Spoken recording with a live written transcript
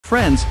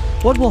Friends,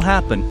 what will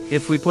happen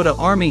if we put an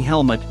army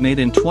helmet made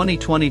in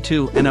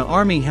 2022 and an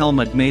army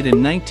helmet made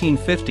in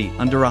 1950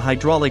 under a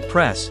hydraulic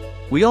press?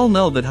 We all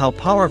know that how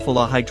powerful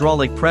a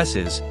hydraulic press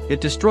is.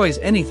 It destroys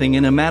anything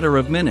in a matter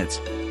of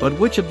minutes. But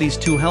which of these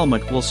two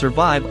helmets will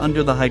survive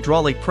under the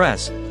hydraulic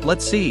press?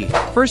 Let's see.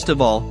 First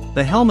of all,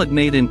 the helmet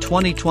made in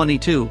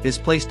 2022 is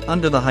placed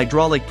under the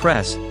hydraulic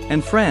press,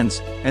 and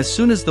friends, as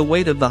soon as the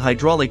weight of the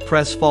hydraulic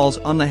press falls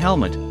on the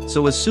helmet,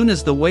 so as soon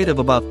as the weight of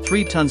about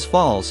 3 tons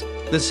falls,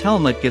 this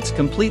helmet gets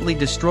completely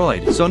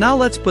destroyed. So now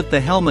let's put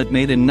the helmet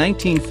made in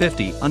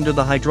 1950 under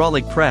the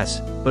hydraulic press.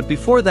 But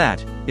before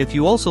that, if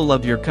you also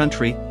love your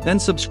country, then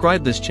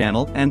subscribe this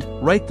channel and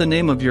write the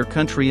name of your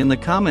country in the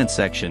comment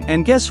section.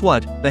 And guess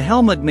what? The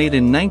helmet made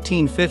in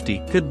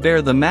 1950 could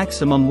bear the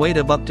maximum weight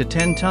of up to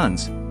 10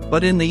 tons.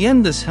 But in the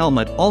end this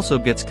helmet also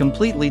gets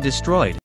completely destroyed.